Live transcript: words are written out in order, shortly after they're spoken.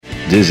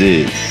This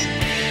is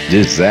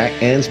the Zach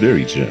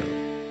Ansbury Show.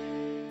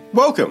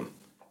 Welcome.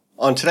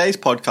 On today's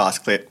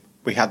podcast clip,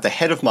 we have the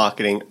head of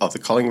marketing of the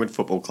Collingwood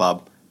Football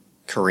Club,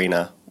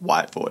 Karina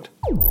Whiteford.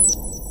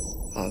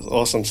 That was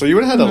awesome. So you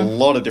would have had a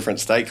lot of different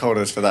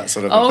stakeholders for that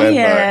sort of event.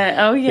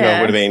 Yeah. You know, it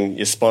would have been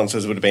your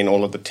sponsors, it would have been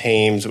all of the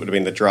teams, it would have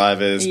been the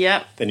drivers.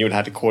 Yep. Then you would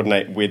have had to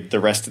coordinate with the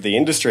rest of the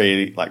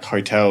industry, like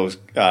hotels,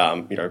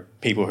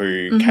 people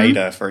who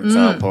cater, for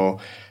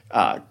example,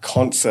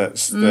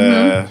 concerts,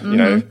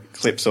 the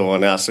Clips or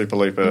now Super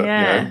Looper.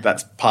 Yeah.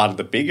 That's part of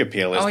the big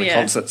appeal is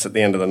concerts at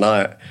the end of the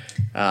night.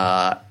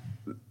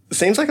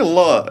 Seems like a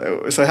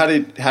lot. So how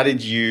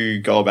did you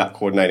go about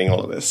coordinating all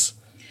of this?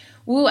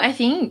 Well, I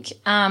think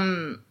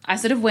I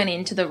sort of went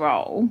into the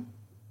role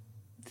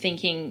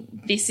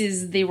thinking this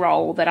is the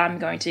role that I'm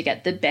going to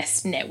get the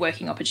best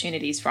networking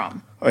opportunities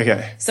from.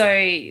 Okay. So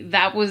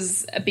that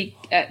was a big,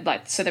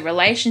 so the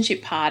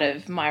relationship part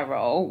of my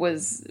role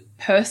was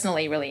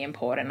personally really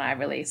important. I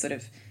really sort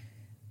of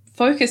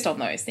focused on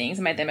those things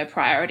and made them a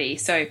priority.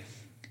 So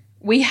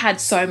we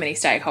had so many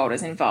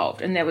stakeholders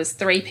involved, and there was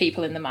 3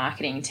 people in the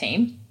marketing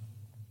team.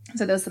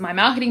 So there was my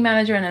marketing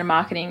manager and a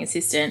marketing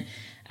assistant,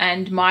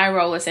 and my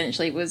role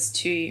essentially was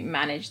to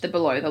manage the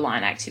below the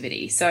line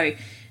activity. So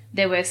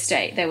there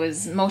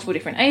was multiple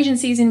different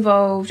agencies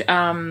involved,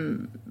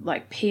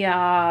 like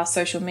PR,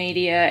 social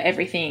media,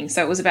 everything.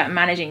 So it was about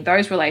managing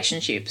those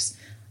relationships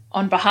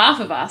on behalf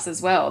of us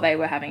as well. They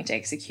were having to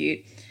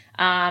execute.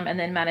 And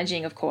then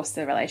managing, of course,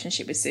 the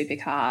relationship with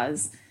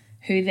Supercars,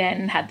 who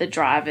then had the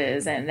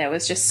drivers, and there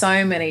was just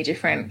so many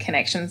different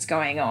connections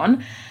going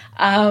on.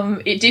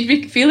 It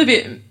did feel a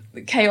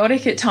bit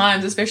chaotic at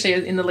times, especially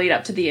in the lead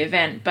up to the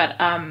event. But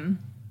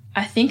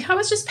I think I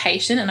was just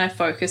patient and I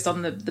focused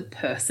on the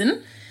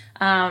person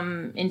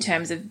in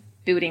terms of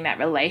building that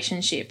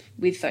relationship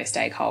with those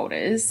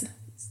stakeholders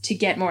to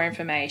get more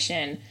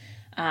information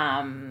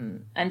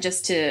and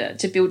just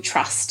to build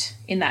trust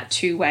in that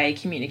two-way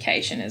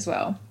communication as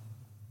well.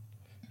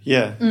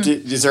 Yeah.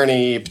 Is there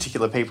any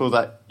particular people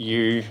that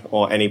you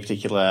or any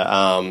particular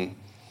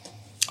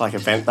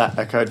event that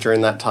occurred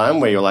during that time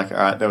where you're like, all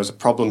right, there was a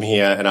problem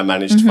here and I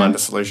managed to find a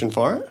solution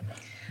for it?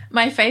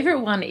 My favourite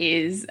one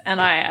is,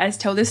 and I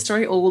tell this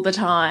story all the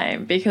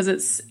time because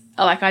it's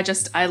like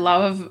I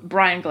love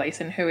Brian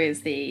Gleason, who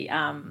is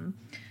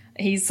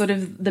he's sort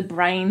of the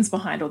brains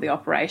behind all the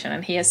operation,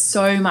 and he has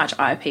so much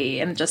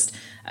IP and just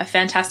a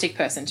fantastic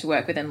person to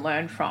work with and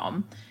learn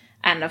from.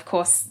 And, of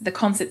course, the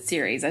concert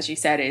series, as you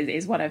said,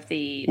 is one of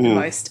the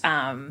most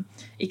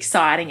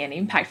exciting and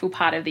impactful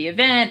part of the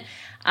event.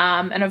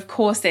 And, of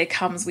course, there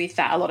comes with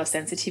that a lot of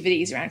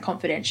sensitivities around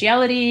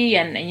confidentiality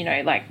and you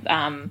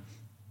have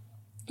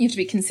to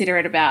be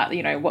considerate about,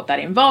 what that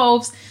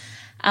involves.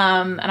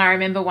 And I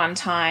remember one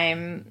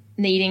time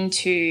needing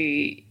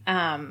to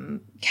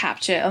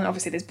capture, and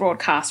obviously there's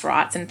broadcast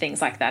rights and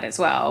things like that as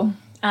well.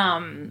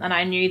 And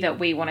I knew that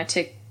we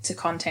wanted to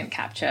content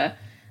capture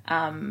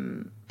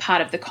part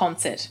of the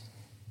concert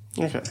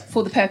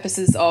for the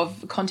purposes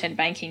of content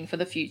banking for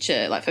the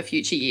future, like for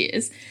future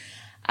years.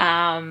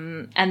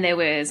 And there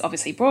was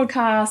obviously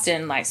broadcast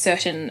and like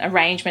certain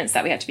arrangements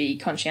that we had to be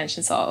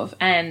conscientious of.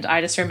 And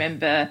I just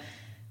remember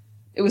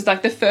it was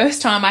like the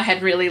first time I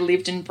had really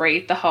lived and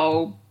breathed the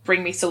whole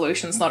bring me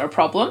solutions, not a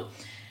problem.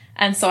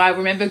 And so I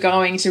remember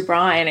going to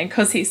Brian, and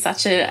because he's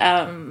such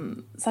a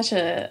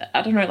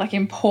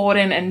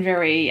important and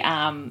very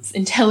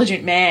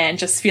intelligent man,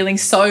 just feeling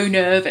so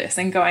nervous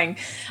and going,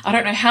 I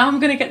don't know how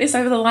I'm going to get this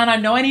over the line. I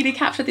know I need to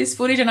capture this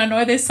footage, and I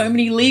know there's so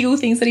many legal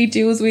things that he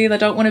deals with. I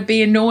don't want to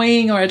be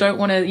annoying, or I don't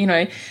want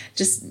to,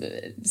 just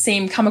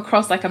come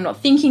across like I'm not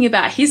thinking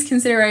about his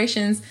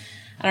considerations.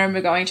 And I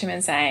remember going to him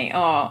and saying,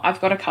 I've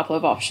got a couple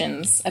of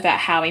options about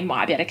how we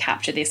might be able to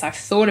capture this. I've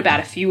thought about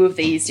a few of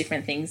these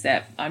different things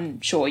that I'm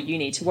sure you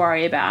need to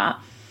worry about.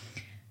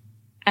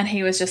 And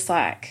he was just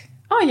like,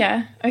 oh,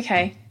 yeah,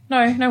 okay,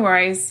 no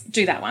worries,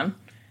 do that one.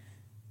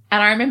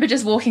 And I remember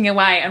just walking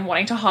away and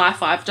wanting to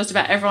high-five just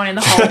about everyone in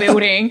the whole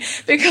building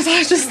because I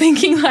was just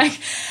thinking, like,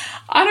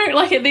 I don't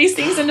like it. These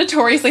things are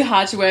notoriously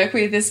hard to work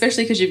with,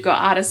 especially because you've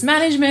got artist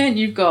management,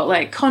 you've got,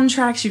 like,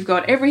 contracts, you've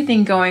got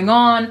everything going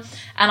on.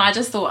 And I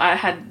just thought I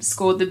had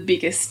scored the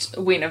biggest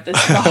win of the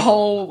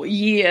whole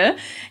year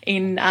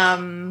in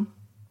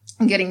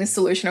getting this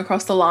solution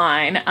across the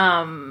line.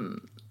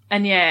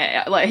 And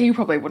yeah, like he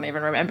probably wouldn't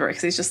even remember it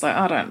because he's just like,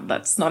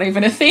 that's not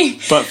even a thing.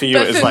 But for you,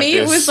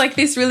 it was like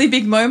this really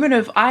big moment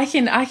of I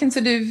can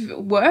sort of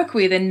work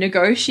with and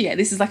negotiate.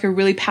 This is like a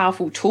really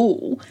powerful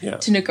tool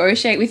to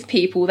negotiate with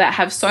people that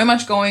have so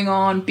much going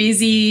on,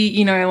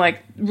 busy, like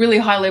really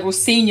high level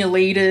senior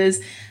leaders.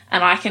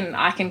 And I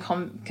can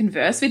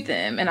converse with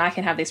them, and I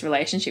can have this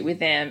relationship with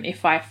them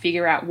if I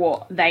figure out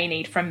what they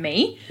need from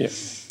me.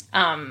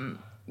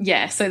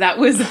 Yeah. So that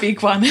was a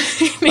big one.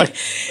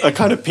 I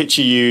kind of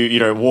picture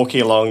you,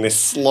 walking along this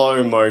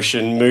slow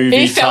motion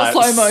movie type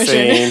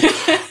scene,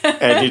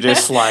 and you're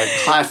just like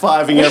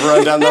high-fiving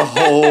everyone down the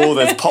hall.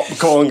 There's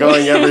popcorn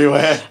going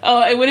everywhere.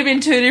 Oh, it would have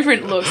been 2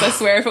 different looks. I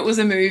swear, if it was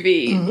a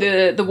movie,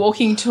 the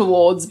walking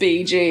towards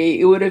BG,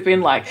 it would have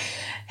been like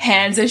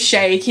hands are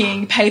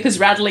shaking, papers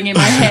rattling in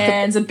my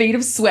hands, a bead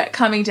of sweat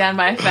coming down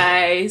my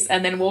face,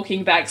 and then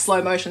walking back,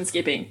 slow motion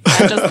skipping,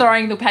 and just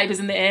throwing the papers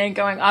in the air and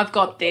going, I've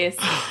got this.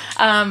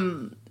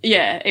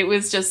 Yeah, it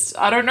was just,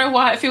 I don't know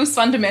why it feels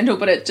fundamental,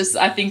 but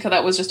I think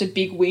that was just a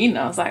big win.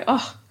 I was like,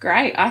 oh,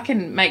 great, I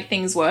can make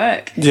things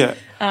work. Yeah.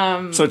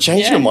 So it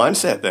changed your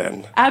mindset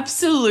then.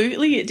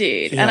 Absolutely it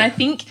did. Yeah. And I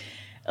think,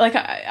 like,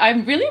 I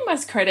really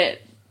must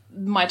credit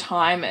my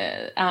time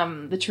at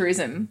the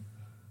tourism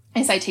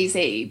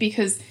SATC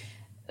because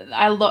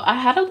I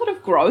had a lot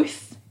of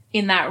growth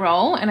in that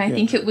role, and I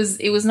think it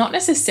was not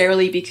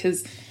necessarily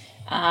because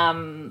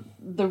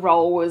the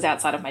role was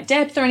outside of my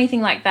depth or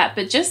anything like that,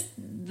 but just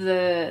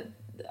the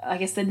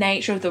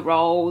nature of the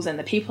roles and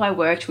the people I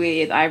worked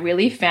with. I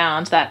really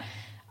found that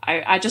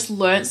I just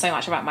learned so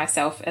much about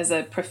myself as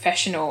a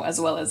professional as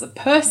well as a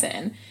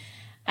person,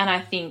 and I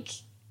think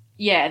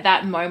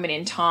that moment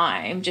in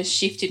time just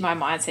shifted my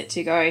mindset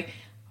to go,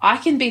 I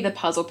can be the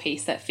puzzle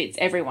piece that fits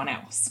everyone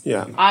else.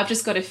 Yeah. I've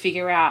just got to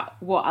figure out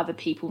what other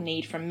people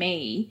need from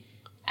me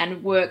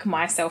and work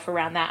myself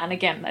around that. And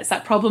again, that's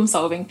that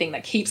problem-solving thing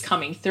that keeps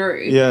coming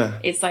through. Yeah.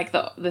 It's like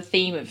the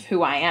theme of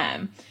who I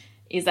am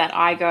is that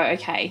I go,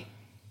 okay,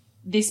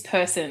 this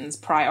person's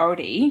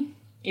priority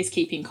is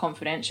keeping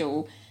contracts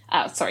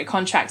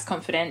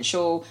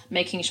confidential,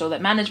 making sure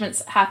that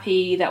management's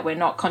happy, that we're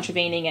not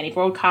contravening any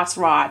broadcast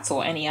rights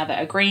or any other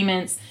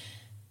agreements.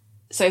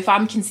 So if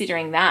I'm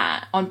considering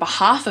that on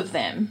behalf of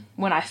them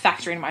when I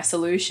factor in my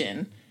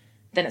solution,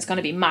 then it's going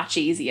to be much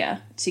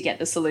easier to get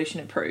the solution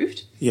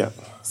approved. Yeah.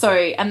 So,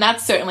 and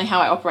that's certainly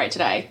how I operate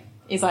today,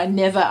 is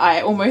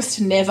I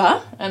almost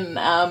never, and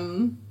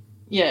I'm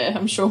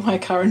sure my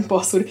current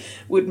boss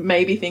would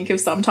maybe think of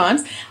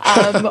sometimes,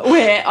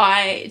 where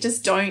I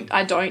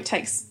don't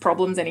take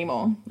problems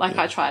anymore. Like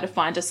I try to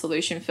find a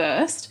solution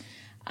first.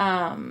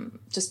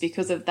 Just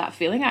because of that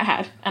feeling I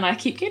had, and I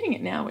keep getting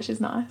it now, which is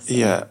nice.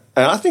 Yeah,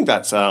 and I think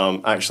that's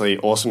actually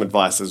awesome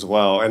advice as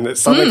well, and it's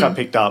something I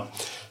picked up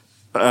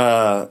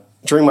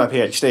during my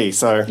PhD.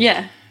 So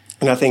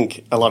and I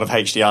think a lot of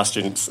HDR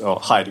students or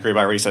higher degree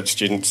by research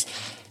students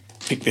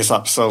pick this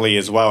up slowly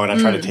as well, and I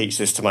try to teach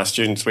this to my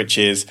students, which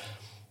is,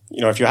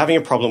 if you're having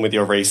a problem with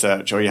your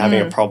research or you're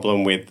having a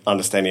problem with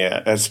understanding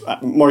it,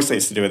 mostly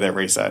it's to do with their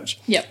research.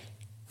 Yep.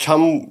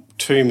 Come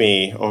to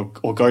me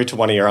or go to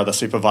one of your other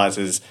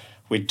supervisors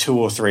with 2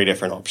 or 3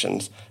 different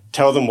options.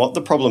 Tell them what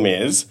the problem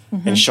is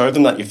and show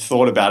them that you've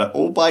thought about it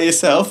all by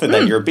yourself and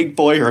that you're a big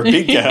boy or a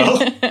big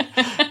girl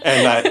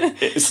and that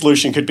the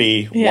solution could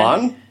be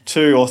 1,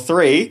 2 or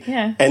 3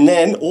 and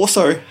then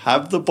also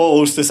have the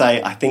balls to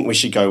say, I think we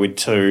should go with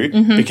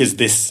 2 because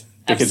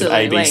of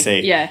A, B,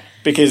 C. Yeah.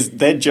 Because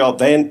their job,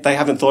 they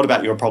haven't thought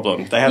about your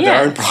problem. They have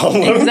their own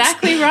problems.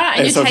 Exactly right.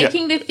 And so you're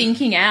taking the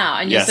thinking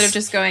out and you're sort of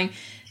just going,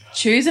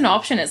 choose an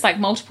option. It's like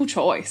multiple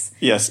choice.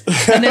 Yes.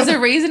 And there's a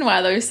reason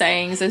why those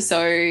sayings are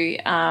so,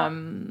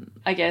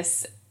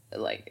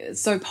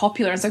 so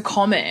popular and so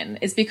common.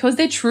 It's because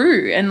they're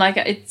true. And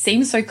it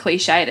seems so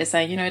cliche to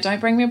say, don't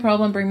bring me a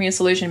problem, bring me a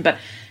solution. But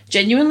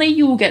genuinely,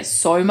 you will get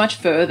so much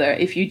further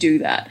if you do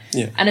that.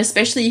 Yeah. And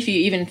especially if you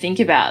even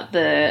think about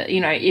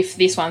if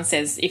this one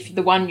says, if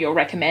the one you're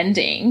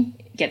recommending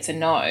gets a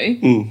no,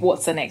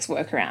 what's the next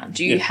workaround?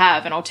 Do you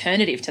have an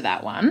alternative to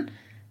that one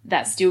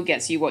that still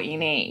gets you what you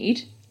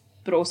need,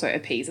 but also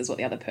appeases what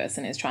the other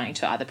person is trying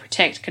to either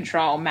protect,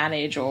 control,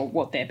 manage, or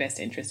what their best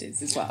interest is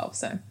as well.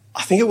 So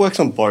I think it works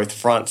on both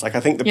fronts. I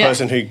think the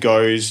person who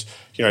goes,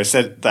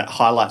 said that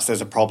highlights there's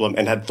a problem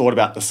and had thought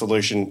about the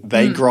solution,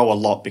 they grow a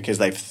lot because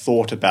they've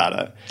thought about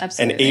it.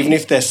 Absolutely. And even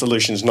if their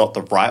solution's not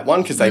the right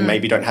one because they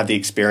maybe don't have the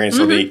experience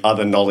or the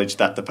other knowledge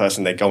that the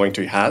person they're going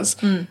to has,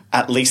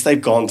 at least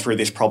they've gone through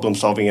this problem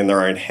solving in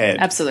their own head.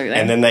 Absolutely.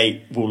 And then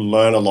they will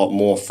learn a lot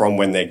more from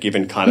when they're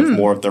given kind of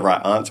more of the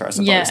right answer, I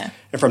suppose. Yeah.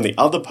 And from the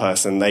other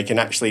person, they can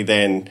actually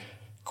then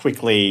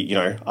quickly,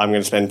 I'm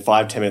going to spend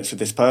 5-10 minutes with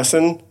this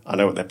person. I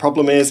know what their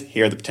problem is.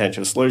 Here are the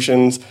potential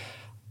solutions.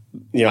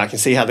 I can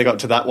see how they got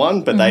to that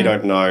one, but they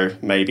don't know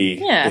maybe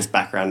this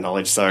background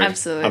knowledge. So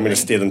Absolutely. I'm going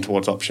to steer them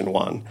towards option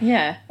 1.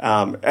 Yeah.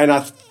 And I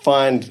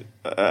find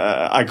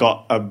I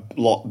got a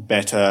lot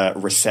better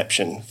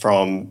reception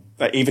from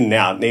even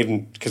now,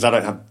 even because I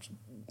don't have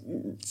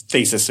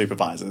thesis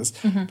supervisors,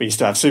 but you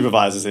still have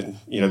supervisors in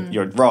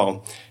your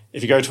role.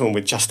 If you go to them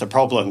with just a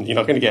problem, you're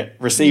not going to get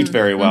received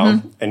very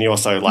well. And you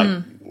also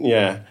And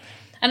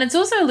it's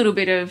also a little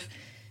bit of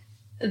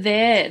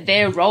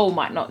their role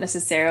might not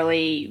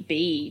necessarily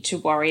be to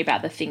worry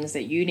about the things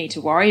that you need to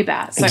worry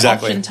about. So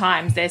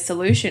oftentimes their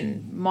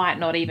solution might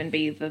not even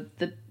be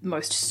the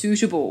most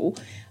suitable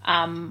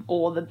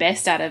or the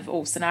best out of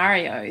all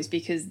scenarios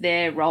because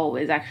their role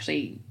is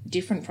actually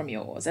different from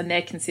yours and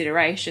their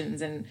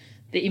considerations and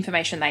the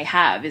information they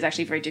have is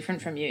actually very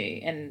different from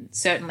you. And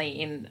certainly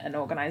in an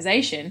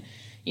organisation,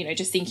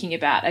 just thinking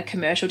about a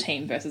commercial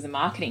team versus a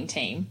marketing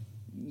team,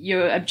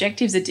 your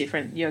objectives are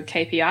different, your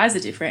KPIs are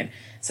different.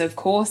 So, of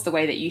course, the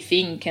way that you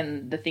think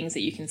and the things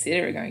that you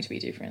consider are going to be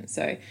different.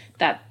 So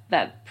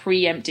that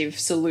preemptive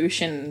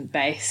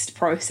solution-based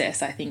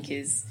process, I think,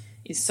 is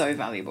so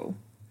valuable.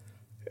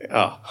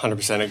 Oh,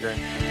 100% agree.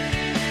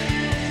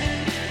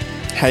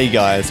 Hey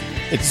guys,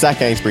 it's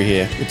Zach Ainsbury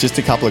here with just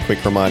a couple of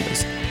quick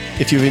reminders.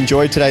 If you've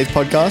enjoyed today's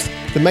podcast,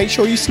 then make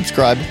sure you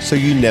subscribe so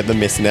you never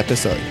miss an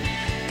episode.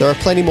 There are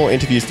plenty more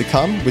interviews to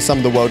come with some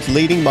of the world's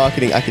leading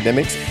marketing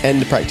academics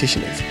and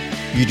practitioners.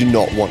 You do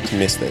not want to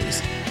miss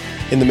these.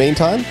 In the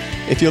meantime,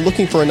 if you're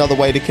looking for another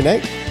way to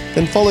connect,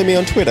 then follow me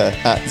on Twitter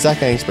at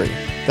Zach Ainsbury.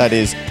 That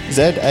is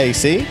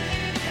ZACANESBURY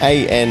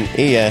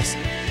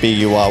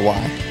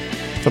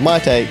for my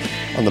take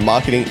on the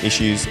marketing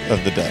issues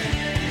of the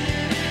day.